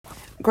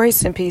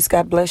Grace and peace.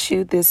 God bless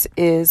you. This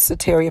is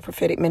Soteria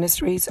Prophetic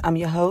Ministries. I'm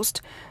your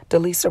host,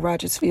 Delisa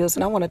Rogers Fields,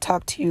 and I want to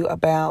talk to you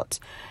about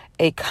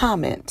a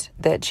comment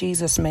that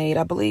Jesus made.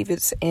 I believe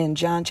it's in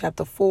John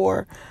chapter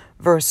 4,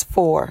 verse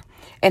 4,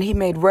 and he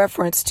made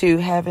reference to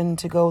having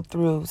to go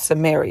through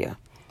Samaria.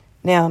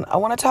 Now, I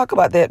want to talk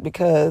about that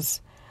because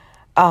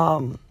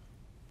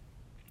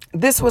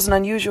this was an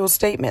unusual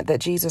statement that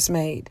Jesus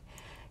made.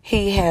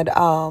 He had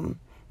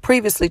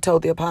previously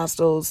told the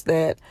apostles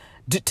that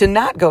to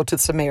not go to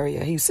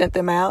Samaria. He sent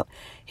them out.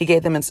 He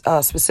gave them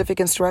specific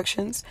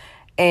instructions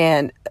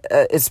and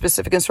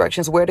specific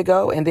instructions where to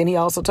go. And then he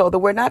also told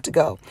them where not to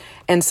go.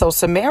 And so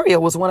Samaria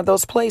was one of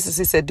those places.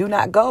 He said, do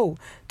not go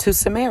to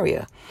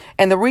Samaria.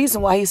 And the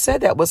reason why he said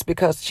that was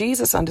because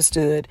Jesus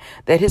understood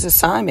that his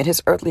assignment,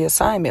 his earthly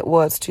assignment,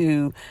 was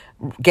to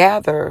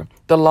gather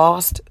the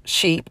lost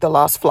sheep, the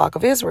lost flock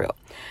of Israel.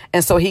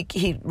 And so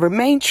he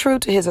remained true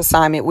to his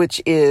assignment,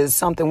 which is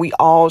something we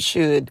all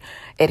should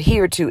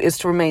adhere to, is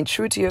to remain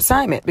true to your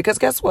assignment. Because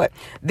guess what?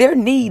 There are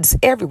needs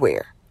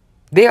everywhere.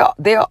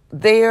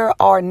 There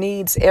are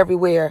needs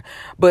everywhere,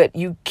 but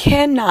you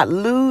cannot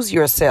lose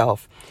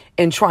yourself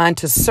in trying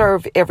to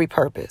serve every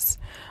purpose.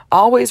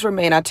 Always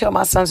remain, I tell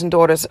my sons and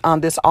daughters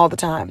this all the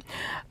time,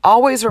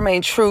 always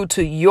remain true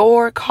to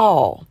your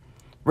call.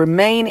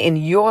 Remain in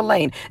your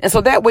lane. And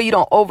so that way you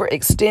don't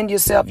overextend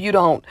yourself. You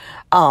don't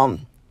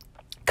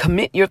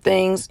commit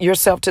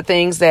yourself to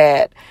things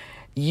that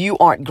you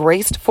aren't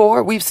graced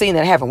for. We've seen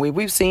that, haven't we?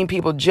 We've seen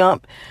people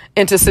jump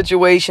into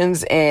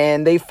situations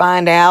and they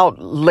find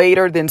out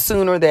later than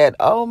sooner that,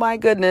 oh my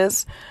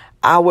goodness,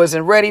 I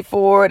wasn't ready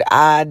for it.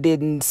 I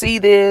didn't see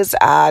this.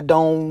 I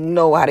don't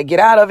know how to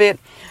get out of it.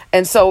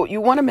 And so you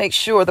want to make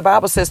sure, the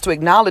Bible says to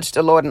acknowledge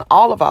the Lord in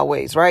all of our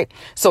ways, right?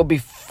 So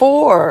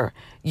before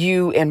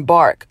you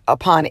embark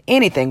upon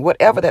anything,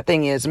 whatever that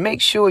thing is, make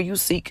sure you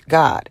seek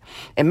God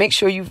and make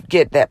sure you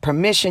get that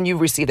permission, you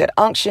receive that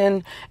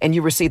unction, and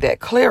you receive that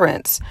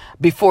clearance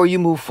before you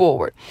move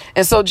forward.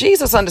 And so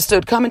Jesus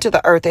understood coming to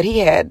the earth that he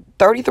had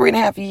 33 and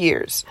a half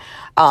years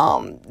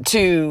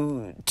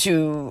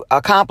to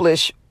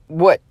accomplish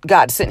what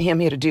God sent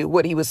him here to do,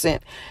 what he was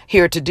sent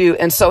here to do.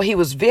 And so he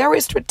was very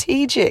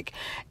strategic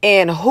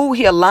in who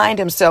he aligned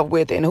himself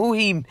with and who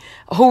he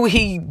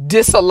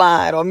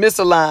disaligned or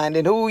misaligned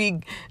and who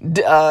he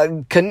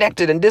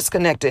connected and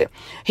disconnected.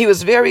 He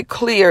was very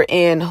clear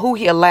in who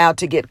he allowed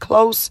to get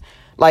close,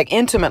 like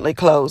intimately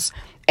close,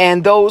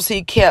 and those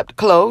he kept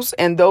close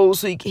and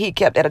those he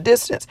kept at a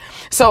distance.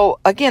 So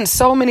again,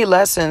 so many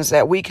lessons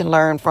that we can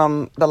learn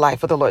from the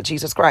life of the Lord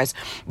Jesus Christ.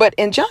 But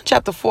in John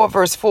chapter 4,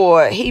 verse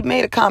 4, he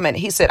made a comment.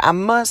 He said, I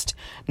must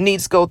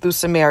needs go through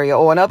Samaria,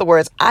 or in other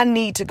words, I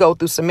need to go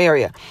through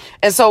Samaria.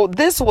 And so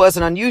this was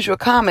an unusual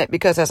comment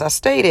because, as I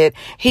stated,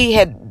 he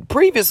had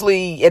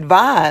previously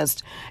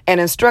advised and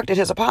instructed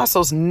his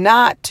apostles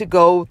not to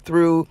go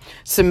through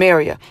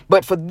Samaria.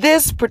 But for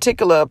this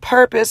particular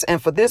purpose and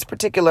for this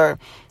particular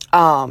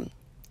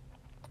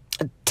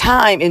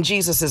time in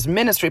Jesus's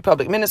ministry,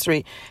 public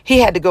ministry, he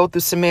had to go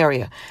through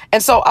Samaria.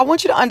 And so I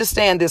want you to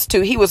understand this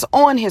too. He was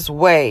on his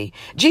way.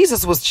 He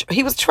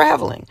was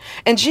traveling,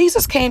 and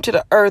Jesus came to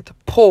the earth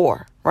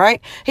poor,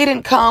 right? He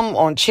didn't come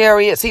on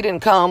chariots. He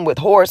didn't come with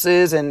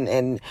horses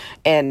and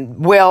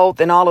wealth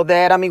and all of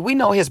that. I mean, we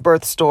know his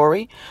birth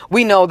story.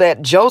 We know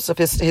that Joseph,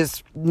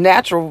 his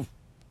natural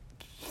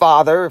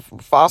father,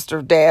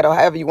 foster dad, or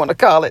however you want to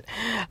call it,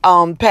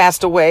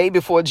 passed away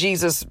before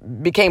Jesus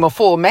became a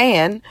full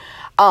man.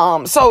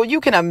 So you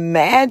can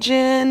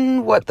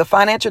imagine what the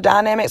financial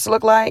dynamics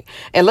look like.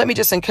 And let me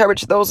just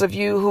encourage those of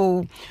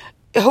you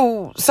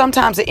who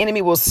sometimes the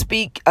enemy will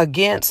speak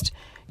against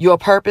your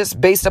purpose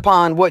based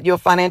upon what your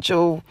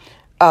financial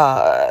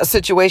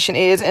situation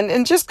is,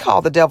 and just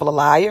call the devil a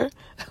liar.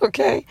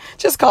 Okay,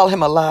 just call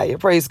him a liar.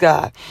 Praise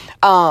God.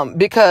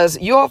 Because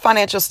your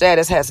financial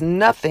status has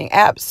nothing,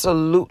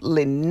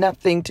 absolutely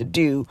nothing to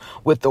do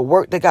with the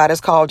work that God has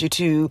called you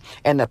to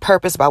and the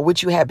purpose by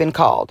which you have been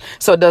called.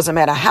 So it doesn't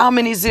matter how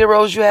many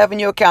zeros you have in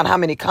your account, how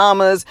many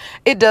commas,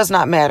 it does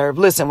not matter.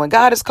 Listen, when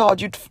God has called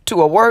you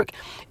to a work,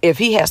 if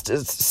he has to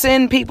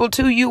send people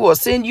to you or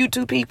send you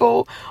to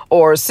people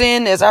or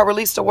send, as I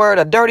released the word,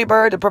 a dirty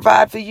bird to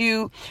provide for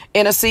you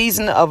in a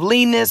season of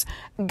leanness,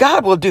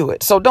 God will do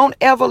it. So don't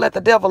ever let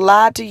the devil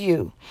lie to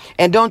you.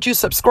 And don't you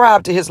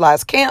subscribe to his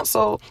lies.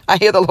 Cancel. I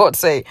hear the Lord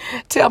say,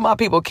 tell my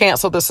people,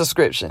 cancel the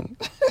subscription.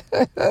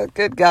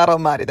 Good God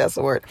Almighty. That's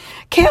the word.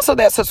 Cancel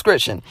that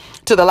subscription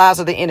to the lies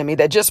of the enemy,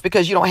 that just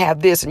because you don't have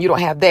this and you don't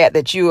have that,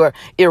 that you are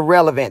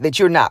irrelevant, that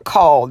you're not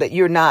called, that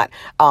you're not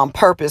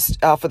purposed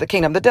for the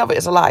kingdom. The devil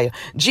is a liar.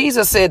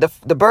 Jesus said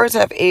the birds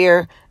have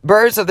air,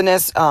 birds of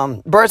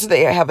the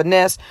air have a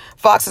nest,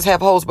 foxes have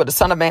holes, but the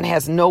Son of Man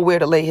has nowhere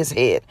to lay his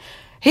head.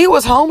 He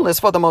was homeless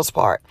for the most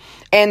part,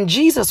 and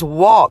Jesus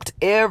walked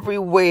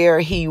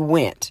everywhere he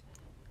went.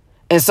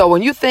 And so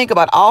when you think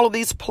about all of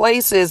these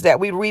places that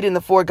we read in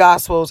the four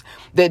gospels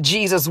that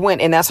Jesus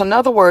went, and that's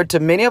another word to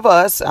many of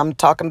us, I'm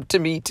talking to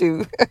me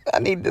too, I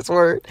need this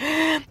word,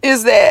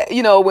 is that,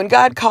 when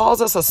God calls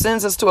us or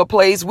sends us to a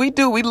place, we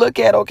look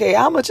at, okay,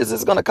 how much is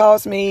this going to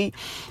cost me?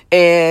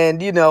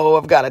 And,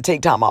 I've got to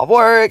take time off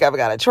work. I've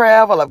got to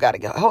travel. I've got to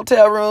get a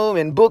hotel room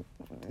and book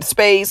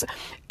space,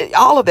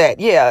 all of that.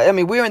 Yeah. I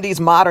mean, we're in these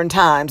modern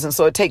times. And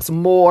so it takes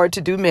more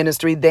to do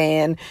ministry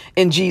than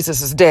in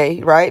Jesus's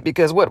day, right?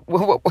 Because what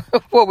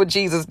would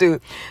Jesus do?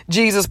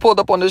 Jesus pulled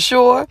up on the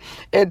shore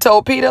and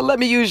told Peter, let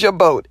me use your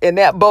boat. And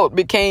that boat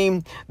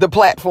became the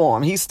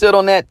platform. He stood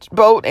on that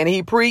boat and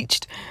he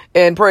preached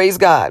and praise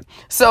God.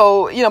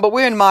 So, but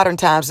we're in modern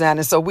times now.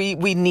 And so we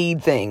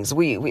need things.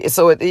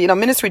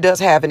 Ministry does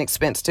have an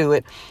expense to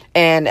it.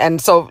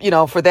 And so,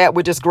 for that,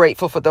 we're just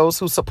grateful for those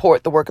who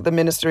support the work of the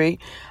ministry.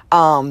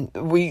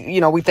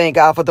 We thank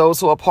God for those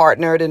who are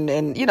partnered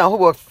and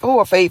who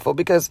are faithful,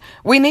 because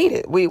we need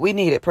it. We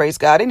need it. Praise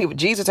God. Anyway,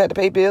 Jesus had to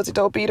pay bills. He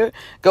told Peter,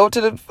 go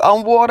to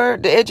the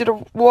edge of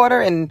the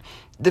water, and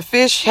the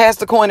fish has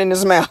the coin in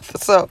his mouth.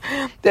 So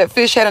that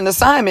fish had an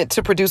assignment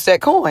to produce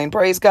that coin.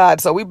 Praise God.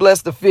 So we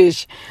bless the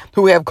fish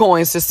who have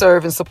coins to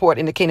serve and support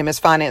in the kingdom as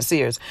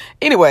financiers.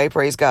 Anyway,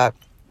 praise God.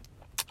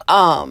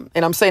 And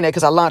I'm saying that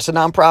because I launched a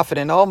nonprofit,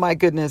 and oh my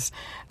goodness.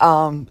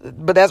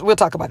 But we'll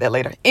talk about that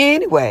later.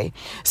 Anyway,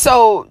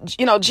 so,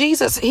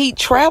 Jesus, he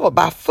traveled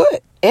by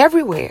foot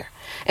everywhere.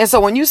 And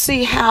so when you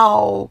see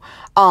how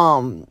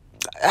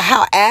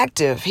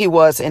active he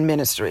was in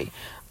ministry,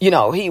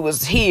 he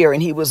was here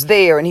and he was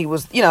there and he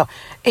was,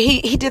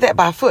 he did that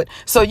by foot.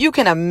 So you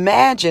can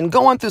imagine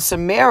going through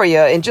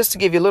Samaria. And just to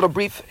give you a little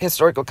brief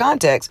historical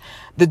context,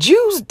 the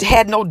Jews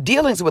had no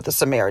dealings with the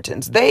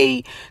Samaritans.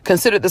 They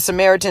considered the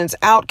Samaritans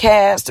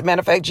outcast.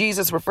 Matter of fact,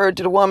 Jesus referred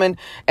to the woman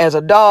as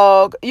a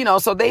dog,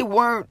 so they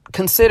weren't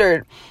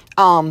considered,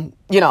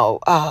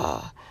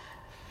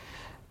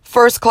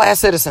 first-class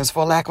citizens,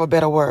 for lack of a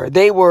better word.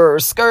 They were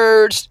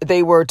scourged.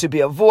 They were to be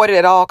avoided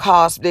at all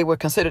costs. They were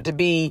considered to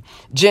be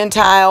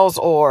Gentiles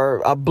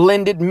or a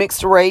blended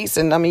mixed race.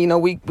 And I mean,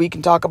 we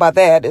can talk about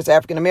that as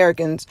African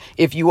Americans,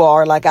 if you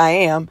are like I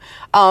am.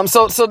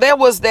 So there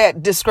was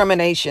that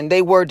discrimination.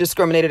 They were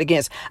discriminated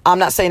against. I'm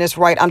not saying it's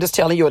right. I'm just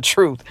telling you a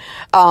truth.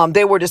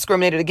 They were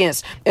discriminated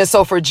against. And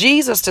so for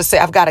Jesus to say,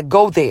 I've got to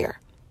go there,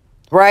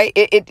 right?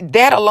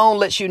 That alone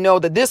lets you know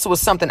that this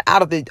was something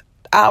out of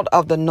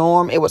the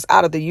norm. It was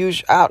out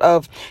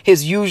of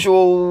his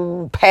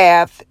usual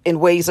path and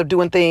ways of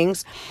doing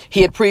things.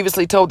 He had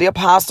previously told the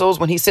apostles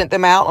when he sent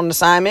them out on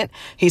assignment,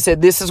 he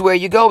said, this is where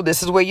you go.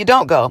 This is where you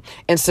don't go.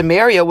 And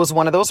Samaria was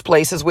one of those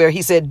places where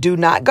he said, do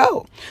not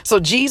go. So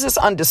Jesus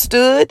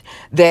understood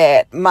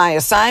that my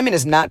assignment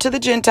is not to the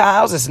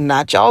Gentiles. It's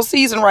not y'all's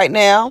season right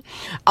now.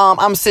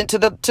 I'm sent to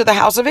the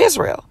house of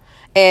Israel.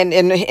 And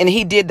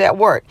he did that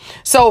work.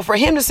 So for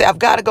him to say, I've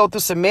got to go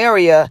through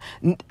Samaria,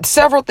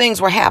 several things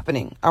were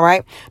happening. All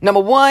right. Number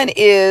one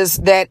is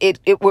that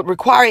it would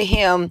require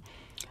him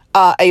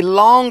a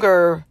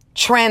longer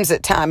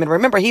transit time. And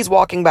remember, he's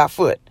walking by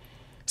foot.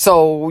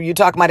 So you're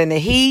talking about in the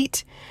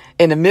heat,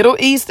 in the Middle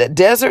East, the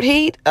desert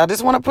heat. I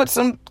just want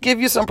to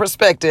give you some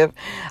perspective.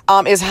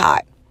 It's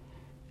hot.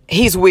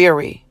 He's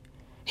weary.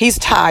 He's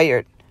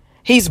tired.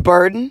 He's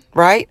burdened,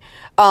 right?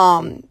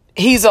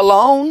 He's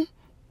alone,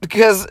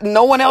 because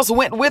no one else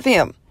went with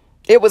him.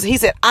 He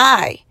said,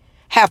 I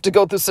have to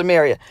go through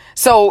Samaria.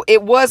 So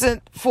it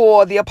wasn't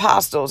for the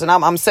apostles. And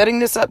I'm setting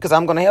this up because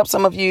I'm going to help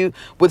some of you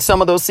with some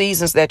of those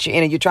seasons that you're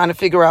in, and you're trying to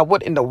figure out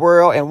what in the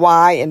world and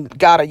why, and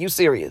God, are you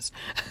serious?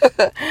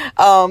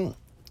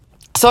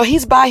 So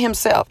he's by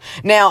himself.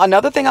 Now,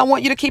 another thing I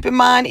want you to keep in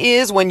mind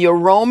is when you're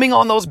roaming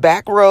on those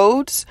back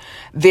roads,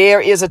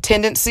 there is a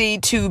tendency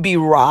to be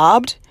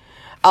robbed.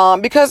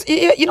 Because,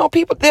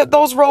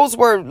 those roads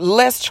were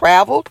less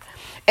traveled.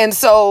 And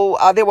so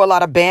there were a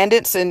lot of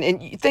bandits.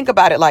 And you think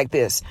about it like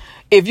this.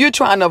 If you're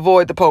trying to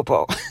avoid the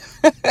popo,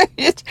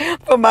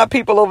 for my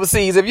people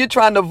overseas, if you're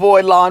trying to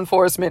avoid law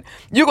enforcement,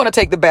 you're going to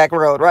take the back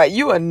road, right?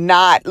 You are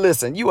not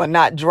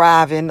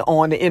driving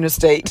on the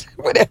interstate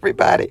with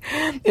everybody.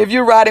 If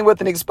you're riding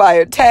with an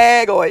expired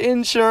tag or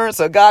insurance,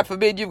 or God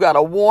forbid, you've got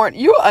a warrant,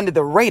 you're under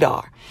the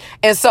radar.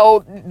 And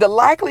so the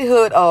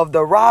likelihood of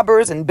the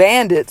robbers and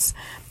bandits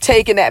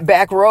taking that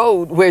back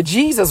road where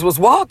Jesus was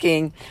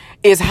walking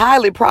is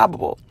highly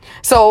probable.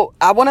 So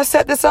I want to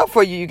set this up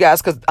for you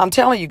guys, because I'm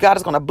telling you, God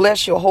is going to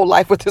bless your whole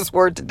life with this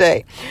word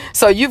today.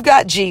 So you've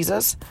got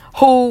Jesus,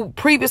 who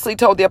previously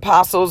told the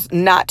apostles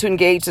not to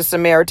engage the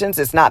Samaritans.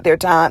 It's not their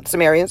time.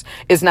 Samaritans.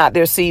 It's not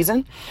their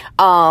season.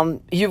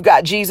 You've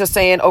got Jesus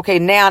saying, okay,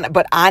 now,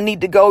 but I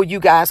need to go. You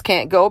guys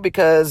can't go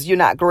because you're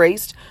not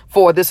graced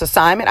for this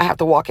assignment. I have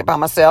to walk it by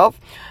myself.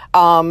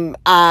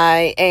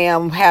 I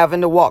am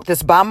having to walk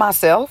this by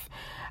myself.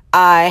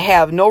 I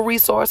have no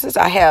resources.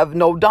 I have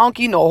no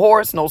donkey, no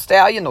horse, no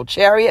stallion, no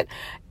chariot.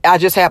 I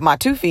just have my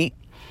 2 feet.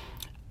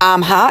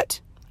 I'm hot.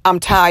 I'm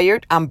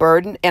tired. I'm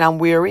burdened, and I'm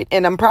wearied,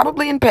 and I'm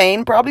probably in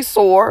pain, probably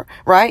sore,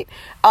 right?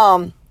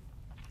 And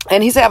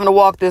he's having to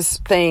walk this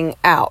thing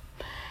out.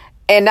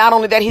 And not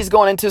only that, he's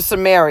going into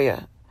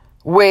Samaria.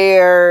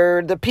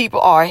 where the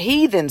people are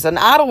heathens and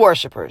idol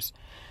worshipers.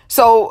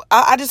 So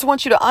I just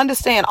want you to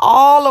understand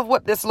all of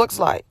what this looks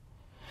like.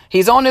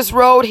 He's on this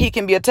road. He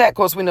can be attacked. Of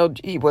course, we know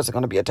he wasn't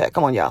going to be attacked.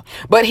 Come on, y'all.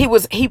 But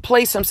he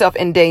placed himself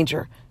in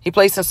danger. He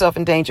placed himself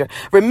in danger.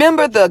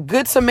 Remember the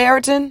Good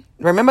Samaritan?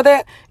 Remember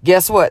that?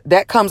 Guess what?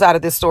 That comes out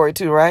of this story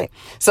too, right?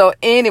 So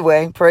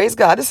anyway, praise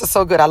God. This is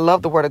so good. I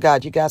love the word of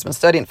God. You guys have been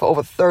studying for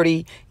over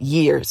 30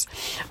 years.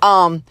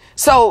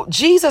 So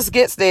Jesus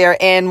gets there,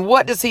 and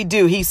what does he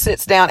do? He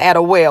sits down at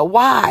a well.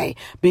 Why?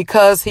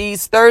 Because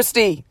he's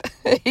thirsty.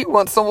 He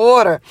wants some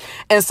water.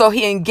 And so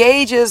he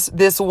engages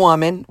this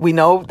woman. We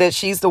know that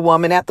she's the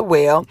woman at the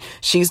well.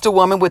 She's the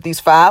woman with these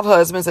 5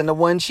 husbands, and the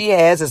one she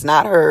has is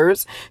not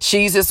hers.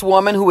 She's this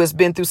woman who has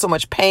been through so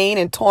much pain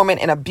and torment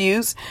and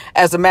abuse.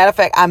 As a matter of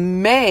fact, I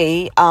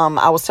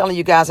was telling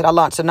you guys that I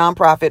launched a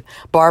nonprofit,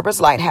 Barbara's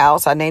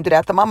Lighthouse. I named it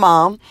after my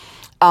mom.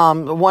 A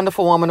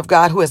wonderful woman of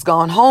God who has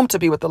gone home to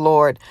be with the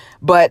Lord,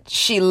 but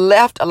she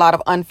left a lot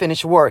of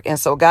unfinished work. And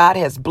so God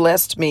has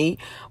blessed me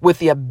with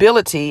the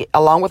ability,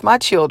 along with my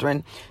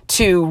children,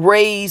 to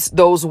raise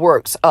those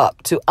works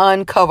up, to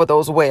uncover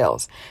those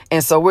wells.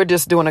 And so we're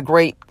just doing a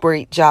great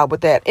job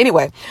with that.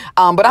 Anyway,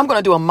 but I'm going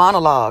to do a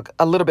monologue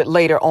a little bit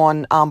later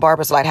on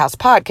Barbara's Lighthouse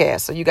podcast.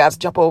 So you guys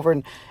jump over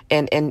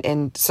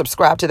and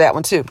subscribe to that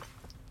one too.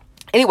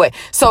 Anyway,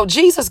 so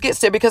Jesus gets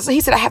there because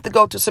he said, I have to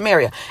go to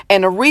Samaria.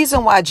 And the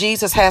reason why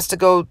Jesus has to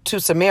go to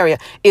Samaria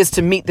is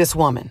to meet this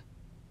woman.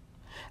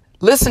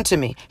 Listen to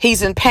me.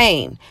 He's in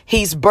pain.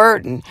 He's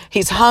burdened.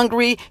 He's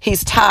hungry.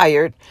 He's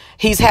tired.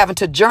 He's having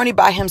to journey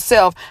by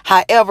himself.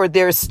 However,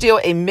 there is still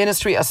a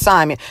ministry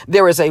assignment.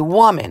 There is a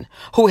woman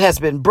who has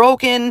been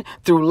broken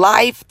through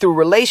life, through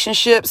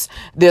relationships.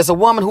 There's a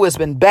woman who has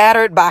been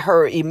battered by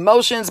her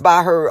emotions,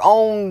 by her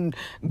own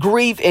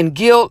grief and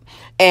guilt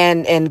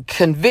and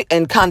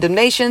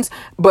condemnations.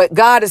 But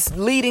God is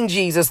leading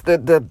Jesus.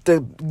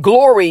 The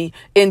glory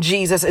in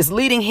Jesus is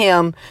leading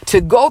him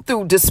to go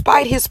through,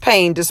 despite his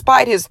pain,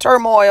 despite his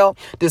turmoil,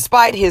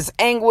 despite his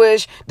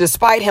anguish,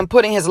 despite him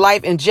putting his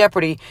life in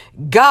jeopardy.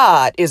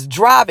 God is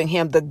driving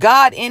him. The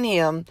God in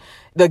him,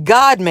 the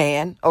God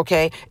man,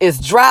 is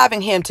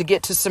driving him to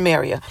get to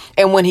Samaria.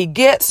 And when he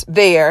gets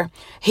there,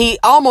 he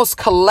almost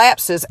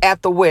collapses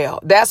at the well.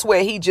 That's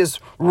where he just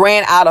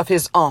ran out of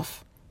his umph.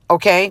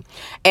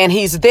 And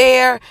he's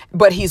there,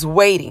 but he's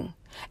waiting.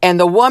 And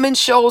the woman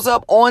shows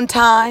up on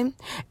time,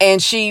 and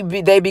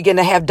they begin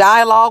to have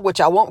dialogue, which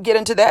I won't get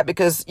into that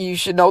because you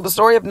should know the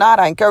story. If not,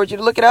 I encourage you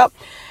to look it up.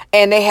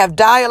 And they have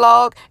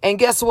dialogue. And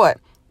guess what?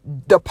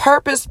 The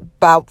purpose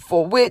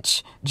for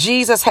which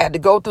Jesus had to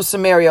go through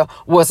Samaria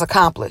was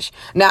accomplished.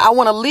 Now, I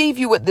want to leave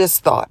you with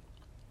this thought.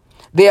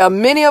 There are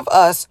many of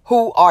us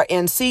who are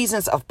in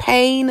seasons of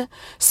pain,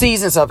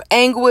 seasons of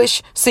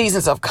anguish,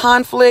 seasons of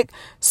conflict,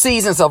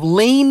 seasons of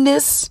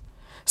leanness,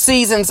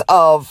 seasons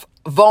of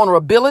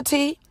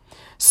vulnerability,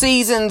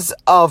 seasons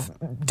of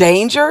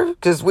danger,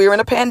 because we're in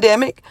a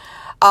pandemic.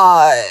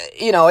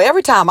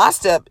 Every time I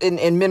step in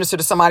and minister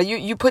to somebody,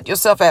 you put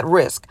yourself at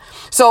risk.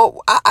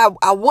 So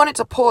I wanted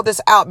to pull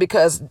this out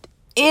because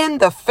in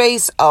the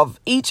face of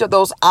each of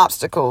those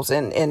obstacles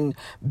and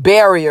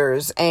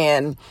barriers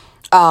and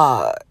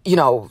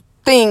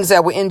things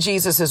that were in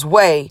Jesus's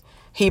way,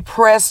 he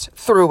pressed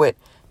through it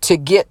to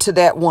get to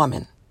that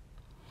woman.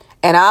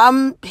 And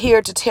I'm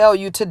here to tell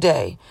you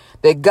today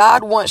that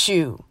God wants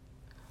you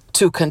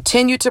to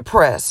continue to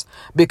press,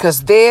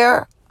 because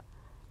there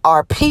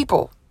are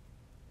people.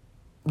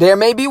 There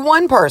may be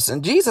one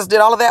person. Jesus did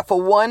all of that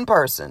for one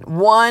person,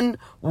 one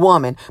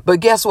woman. But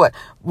guess what?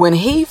 When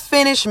he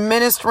finished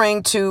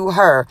ministering to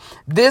her,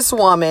 this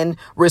woman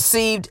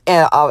received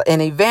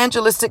an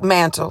evangelistic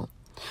mantle.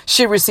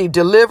 She received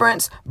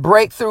deliverance,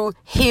 breakthrough,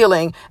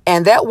 healing.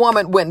 And that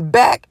woman went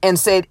back and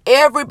said,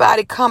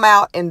 everybody come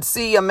out and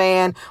see a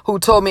man who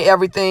told me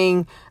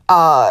everything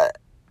about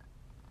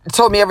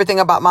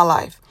my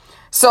life.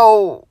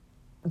 So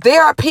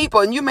there are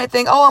people, and you may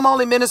think, I'm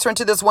only ministering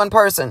to this one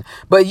person,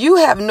 but you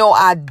have no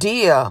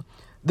idea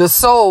the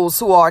souls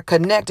who are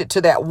connected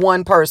to that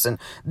one person,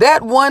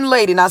 that one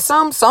lady. Now,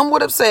 some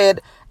would have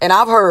said, and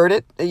I've heard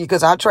it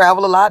because I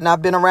travel a lot and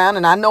I've been around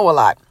and I know a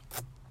lot.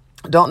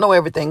 Don't know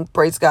everything,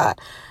 praise God.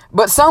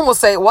 But some will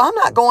say, well, I'm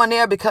not going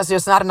there because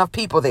there's not enough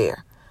people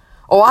there.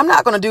 Or I'm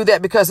not going to do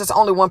that because it's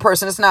only one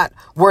person. It's not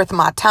worth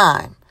my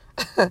time.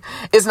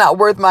 It's not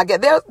worth my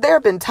get. There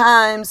have been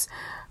times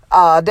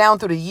down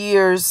through the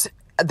years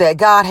that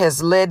God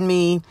has led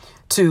me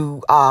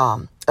to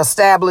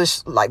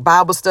establish like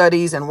Bible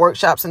studies and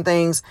workshops and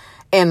things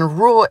in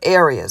rural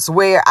areas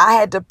where I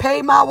had to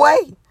pay my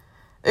way.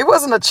 It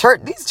wasn't a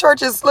church. These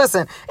churches,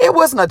 listen, it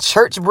wasn't a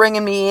church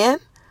bringing me in.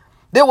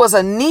 There was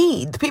a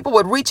need. People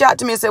would reach out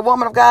to me and say,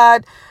 woman of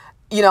God,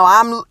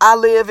 I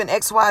live in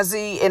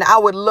XYZ and I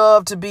would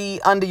love to be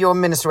under your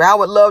ministry. I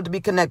would love to be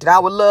connected. I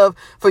would love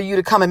for you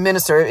to come and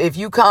minister. If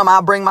you come,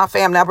 I'll bring my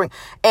family.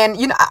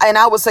 And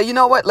I would say, you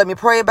know what? Let me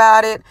pray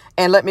about it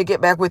and let me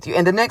get back with you.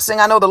 And the next thing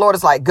I know, the Lord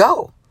is like,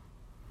 go.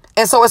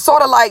 And so it's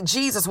sort of like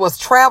Jesus was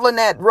traveling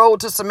that road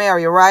to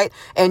Samaria, right?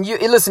 And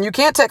listen, you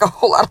can't take a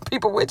whole lot of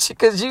people with you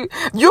because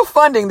you're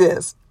funding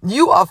this.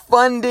 You are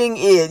funding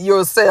it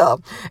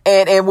yourself.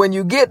 And when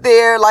you get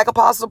there, like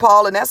Apostle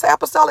Paul, and that's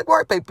apostolic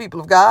work, people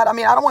of God. I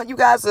mean, I don't want you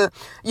guys to,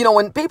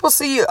 when people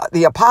see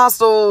the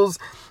apostles,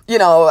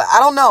 I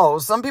don't know.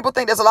 Some people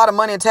think there's a lot of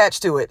money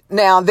attached to it.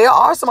 Now, there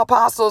are some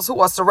apostles who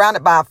are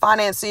surrounded by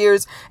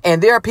financiers, and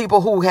there are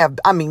people who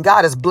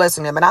God is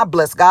blessing them, and I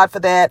bless God for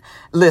that.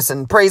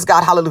 Listen, praise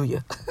God,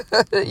 hallelujah.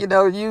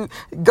 You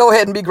go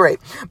ahead and be great.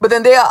 But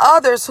then there are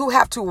others who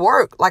have to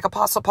work, like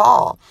Apostle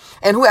Paul,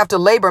 and who have to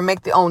labor,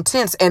 make their own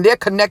tents, and they're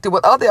connected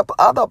with other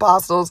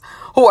apostles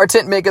who are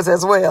tent makers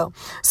as well.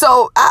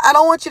 So I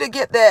don't want you to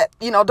get that,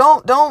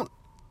 don't,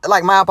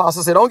 like my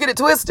apostle said, don't get it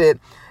twisted.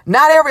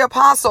 Not every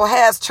apostle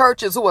has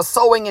churches who are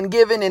sowing and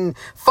giving and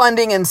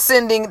funding and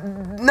sending.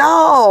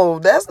 No,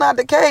 that's not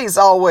the case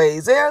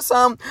always. There are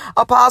some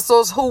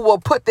apostles who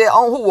will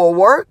who will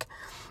work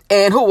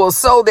and who will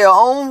sow their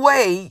own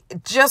way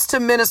just to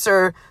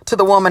minister to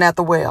the woman at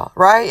the well,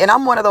 right? And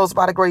I'm one of those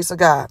by the grace of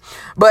God.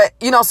 But,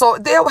 so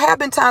there have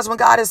been times when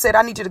God has said,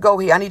 I need you to go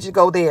here. I need you to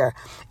go there.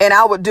 And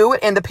I would do it.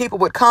 And the people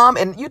would come,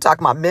 and you talk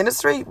about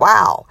ministry.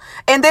 Wow.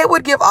 And they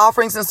would give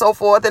offerings and so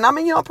forth.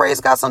 And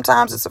praise God.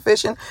 Sometimes it's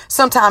sufficient.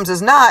 Sometimes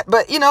it's not.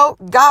 But,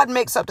 God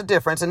makes up the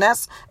difference. And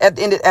that's at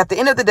the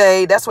end of the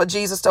day, that's what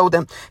Jesus told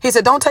them. He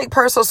said, don't take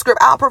personal script.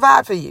 I'll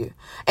provide for you.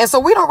 And so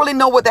we don't really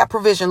know what that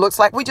provision looks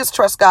like. We just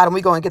trust God and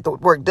we go and get the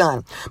work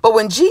done. But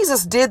when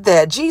Jesus did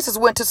that, Jesus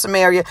went to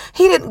Samaria.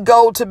 He didn't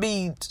go to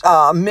be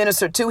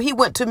ministered to. He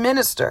went to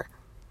minister.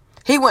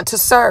 He went to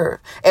serve.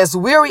 As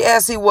weary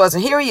as he was,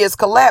 and here he is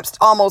collapsed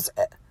almost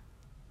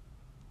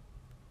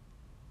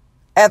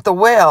at the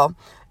well.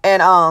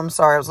 And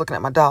sorry, I was looking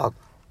at my dog.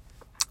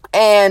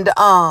 And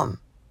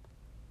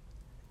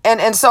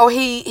so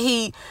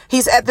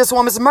he's at this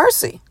woman's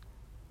mercy.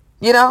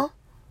 He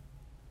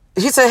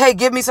said, hey,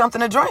 give me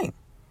something to drink.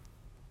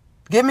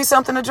 Give me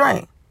something to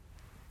drink.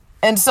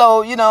 And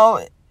so,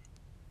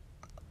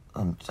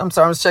 I'm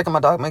sorry, I'm just checking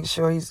my dog, making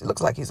sure he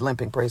looks like he's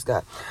limping. Praise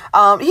God.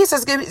 He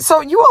says,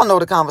 so you all know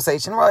the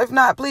conversation. Well, if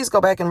not, please go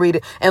back and read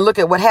it and look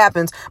at what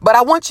happens. But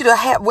I want you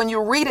to when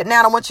you read it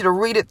now, I want you to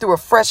read it through a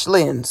fresh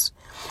lens.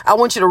 I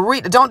want you to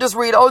read, don't just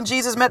read, oh,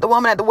 Jesus met the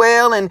woman at the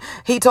well and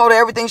he told her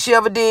everything she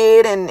ever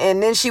did. And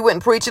then she went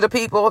and preached to the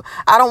people.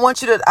 I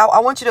want you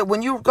to,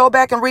 when you go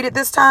back and read it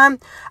this time,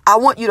 I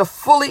want you to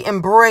fully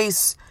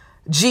embrace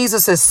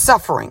Jesus's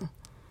suffering.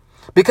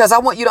 Because I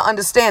want you to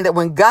understand that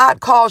when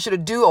God calls you to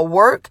do a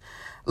work,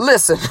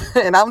 listen,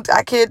 and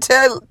I can't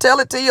tell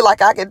it to you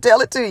like I can tell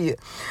it to you.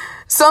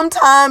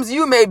 Sometimes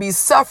you may be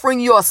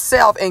suffering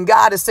yourself and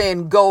God is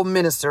saying, go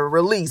minister,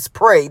 release,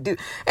 pray.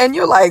 And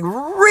you're like,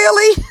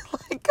 really?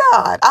 Like,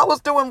 God, I was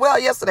doing well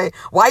yesterday.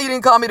 Why you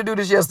didn't call me to do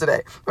this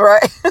yesterday? All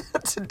right.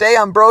 Today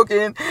I'm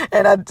broken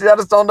and I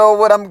just don't know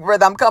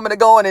whether I'm coming or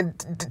going. And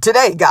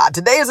today, God,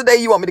 today is the day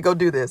you want me to go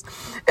do this.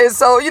 And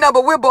so,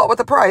 but we're bought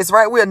with a price,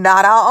 right? We're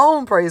not our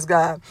own, praise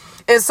God.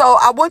 And so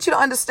I want you to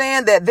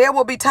understand that there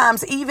will be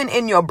times, even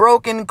in your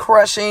broken,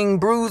 crushing,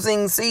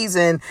 bruising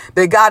season,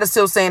 that God is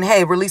still saying,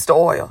 hey, release the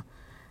oil.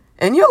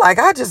 And you're like,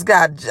 I just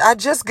got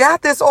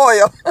this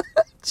oil.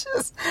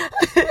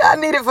 I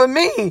need it for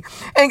me.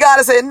 And God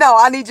has said, no,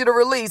 I need you to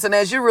release. And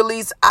as you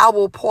release, I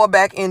will pour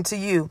back into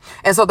you.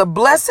 And so the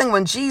blessing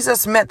when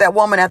Jesus met that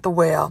woman at the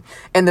well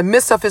in the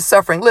midst of his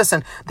suffering,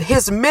 listen,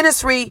 his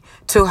ministry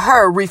to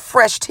her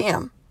refreshed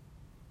him.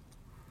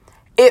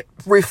 It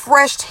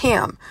refreshed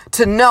him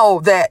to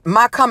know that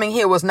my coming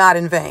here was not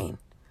in vain.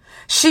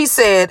 She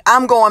said,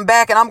 I'm going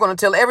back and I'm going to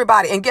tell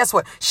everybody. And guess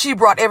what? She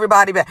brought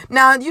everybody back.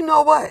 Now, you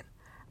know what?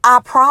 I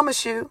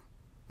promise you.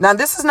 Now,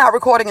 this is not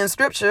recording in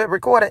scripture,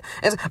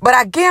 but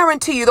I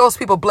guarantee you those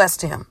people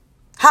blessed him.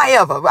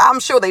 However, I'm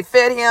sure they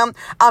fed him.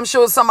 I'm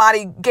sure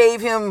somebody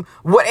gave him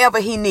whatever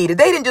he needed.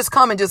 They didn't just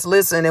come and just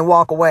listen and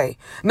walk away.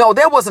 No,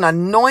 there was an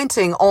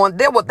anointing on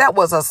there. That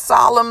was a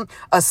solemn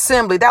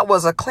assembly. That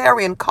was a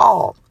clarion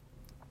call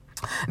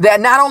that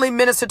not only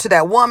ministered to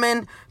that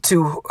woman,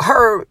 to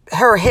her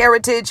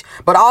heritage,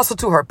 but also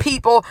to her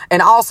people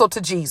and also to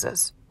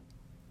Jesus.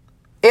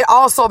 It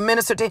also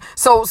ministered to.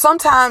 So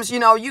sometimes,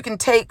 you can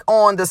take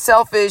on the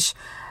selfish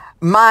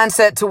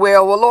mindset to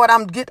where, well, Lord,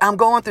 I'm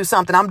going through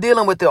something. I'm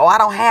dealing with it. Or I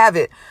don't have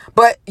it.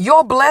 But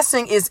your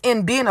blessing is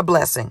in being a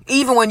blessing,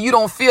 even when you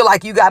don't feel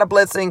like you got a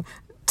blessing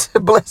to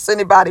bless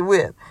anybody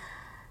with.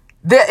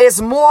 There is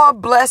more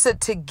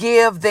blessed to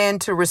give than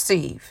to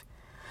receive.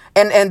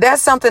 And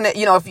that's something that,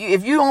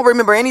 if you don't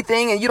remember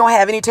anything and you don't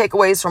have any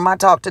takeaways from my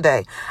talk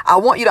today, I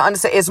want you to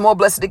understand it's more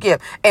blessed to give.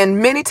 And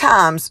many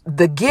times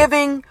the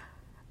giving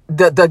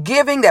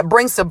that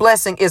brings the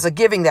blessing is a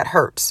giving that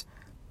hurts.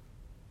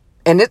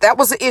 And that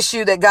was the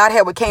issue that God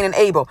had with Cain and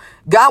Abel.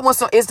 God wants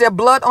to know, is there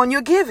blood on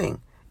your giving?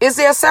 Is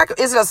it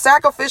a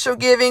sacrificial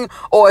giving,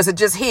 or is it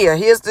just here?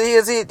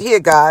 Here,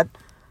 God.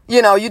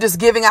 You just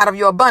giving out of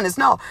your abundance.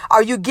 No.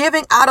 Are you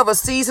giving out of a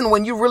season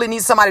when you really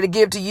need somebody to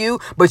give to you,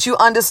 but you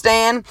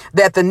understand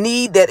that the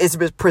need that is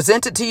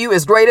presented to you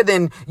is greater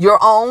than your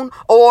own?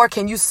 Or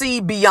can you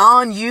see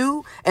beyond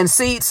you and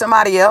see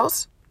somebody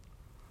else?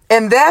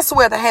 And that's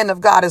where the hand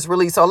of God is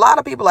released. So a lot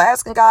of people are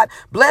asking God,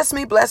 bless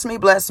me, bless me,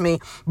 bless me.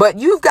 But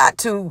you've got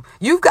to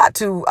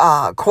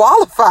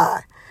qualify.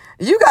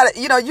 You got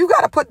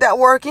to put that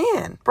work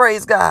in.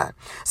 Praise God.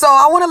 So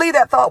I want to leave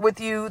that thought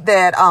with you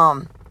that,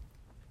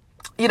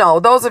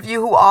 those of you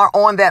who are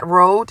on that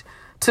road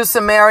to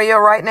Samaria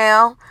right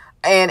now,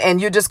 and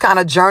you're just kind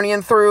of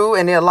journeying through,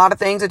 and there are a lot of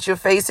things that you're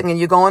facing and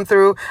you're going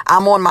through.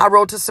 I'm on my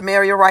road to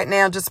Samaria right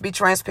now, just to be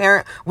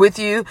transparent with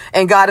you.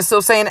 And God is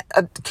still saying,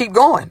 keep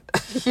going,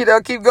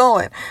 keep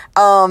going.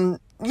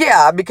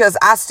 Because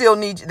I still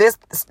need this.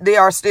 There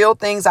are still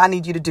things I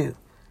need you to do.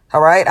 All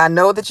right. I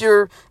know that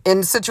you're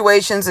in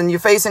situations and you're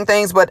facing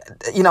things, but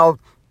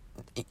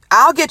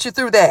I'll get you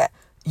through that.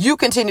 You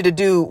continue to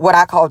do what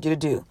I called you to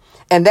do.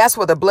 And that's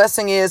where the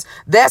blessing is.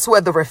 That's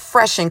where the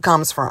refreshing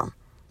comes from.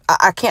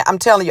 I'm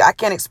telling you, I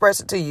can't express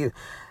it to you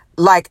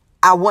like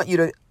I want you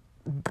to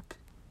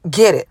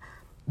get it.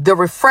 The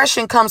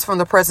refreshing comes from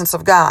the presence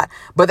of God,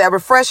 but that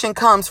refreshing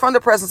comes from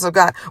the presence of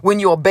God when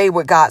you obey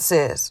what God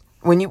says,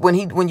 when you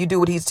do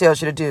what he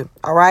tells you to do.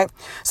 All right.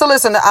 So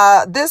listen,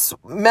 this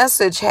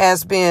message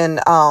has been,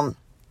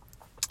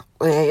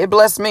 it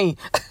blessed me.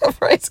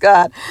 Praise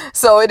God.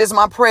 So it is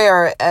my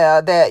prayer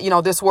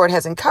that, this word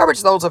has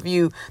encouraged those of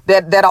you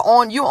that are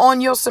on your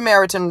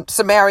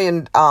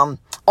Samarian,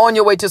 on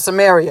your way to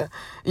Samaria.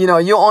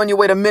 You're on your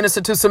way to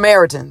minister to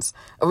Samaritans,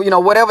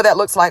 whatever that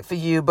looks like for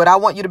you. But I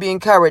want you to be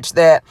encouraged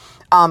that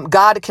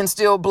God can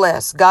still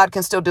bless. God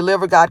can still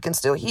deliver. God can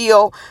still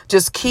heal.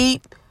 Just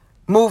keep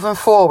moving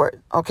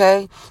forward.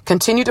 OK,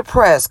 continue to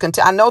press.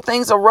 I know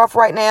things are rough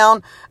right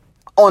now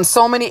on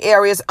so many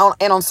areas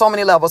and on so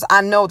many levels.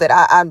 I know that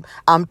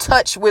I'm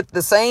touched with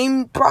the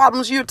same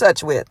problems you're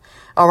touched with.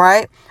 All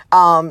right.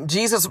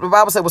 Jesus, the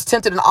Bible said, was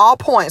tempted in all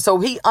points. So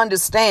he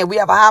understands. We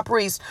have a high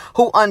priest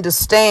who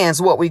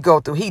understands what we go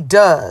through. He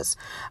does.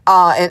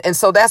 And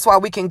so that's why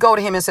we can go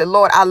to him and say,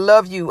 Lord, I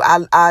love you.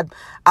 I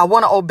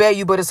want to obey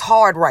you, but it's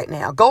hard right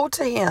now. Go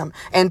to him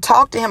and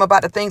talk to him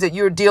about the things that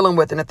you're dealing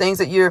with and the things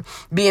that you're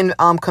being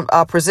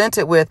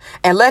presented with,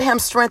 and let him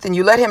strengthen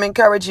you. Let him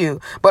encourage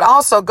you. But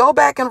also go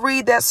back and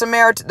read that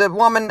the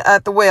woman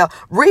at the well.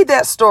 Read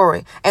that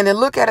story and then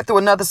look at it through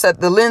another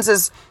set, the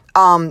lenses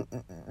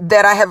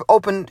that I have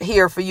opened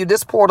here for you,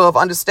 this portal of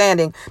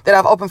understanding that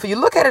I've opened for you.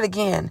 Look at it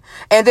again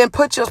and then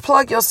plug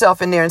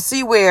yourself in there and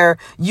see where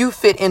you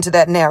fit into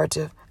that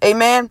narrative.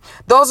 Amen.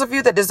 Those of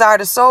you that desire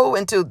to sow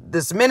into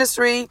this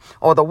ministry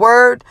or the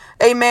word,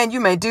 amen,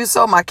 you may do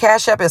so. My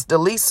Cash App is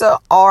Delisa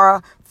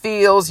Aura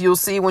Fields. You'll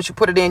see once you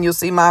put it in, you'll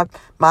see my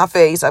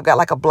face. I've got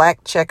like a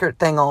black checkered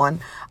thing on.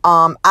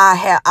 I'm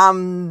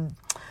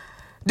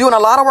doing a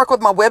lot of work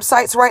with my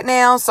websites right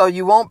now. So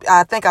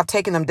I think I've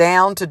taken them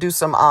down to do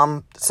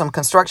some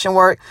construction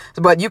work,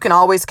 but you can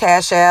always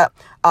Cash App,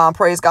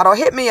 praise God, or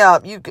hit me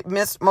up.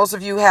 Most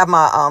of you have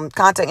my,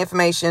 contact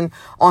information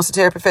on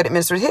Soteria Prophetic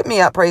Ministry. Hit me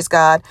up, praise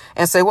God,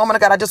 and say, woman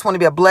of God, I just want to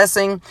be a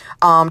blessing,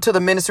 to the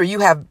ministry.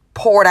 You have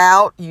poured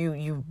out.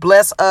 You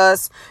bless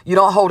us. You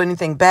don't hold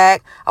anything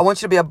back. I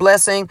want you to be a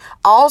blessing.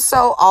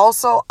 Also,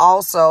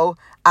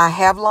 I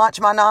have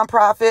launched my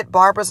nonprofit,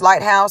 Barbara's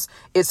Lighthouse.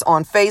 It's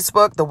on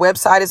Facebook. The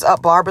website is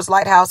up,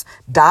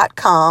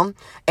 barbaraslighthouse.com.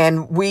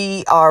 And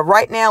we are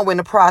right now in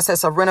the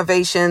process of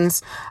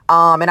renovations.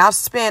 And I've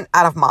spent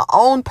out of my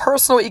own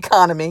personal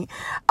economy,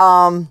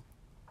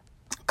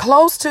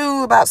 close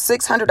to about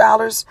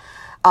 $600,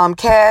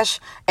 cash.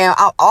 And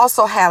I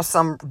also have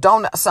some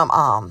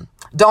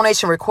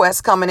donation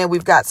requests coming in.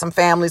 We've got some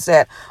families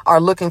that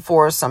are looking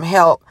for some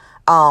help,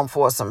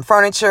 for some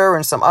furniture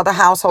and some other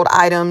household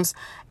items.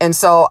 And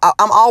so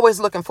I'm always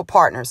looking for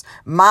partners.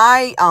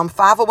 My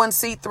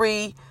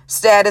 501c3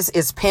 status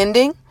is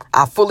pending.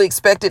 I fully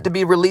expect it to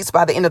be released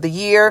by the end of the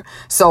year.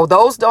 So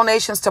those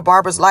donations to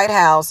Barbara's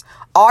Lighthouse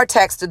are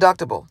tax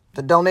deductible.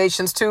 The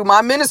donations to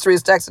my ministry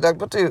is tax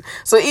deductible too.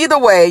 So either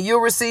way, you'll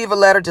receive a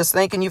letter just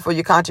thanking you for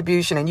your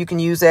contribution, and you can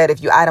use that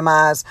if you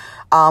itemize,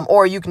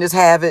 or you can just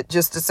have it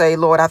just to say,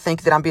 Lord, I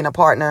think that I'm being a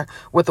partner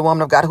with the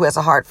woman of God who has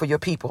a heart for your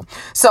people.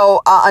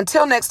 So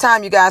until next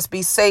time, you guys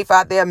be safe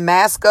out there.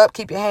 Mask up,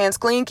 keep your hands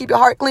clean, keep your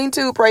heart clean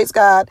too. Praise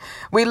God.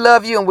 We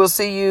love you, and we'll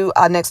see you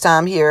next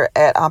time here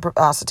at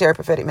Soteria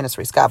Prophetic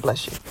Ministries. God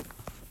bless you.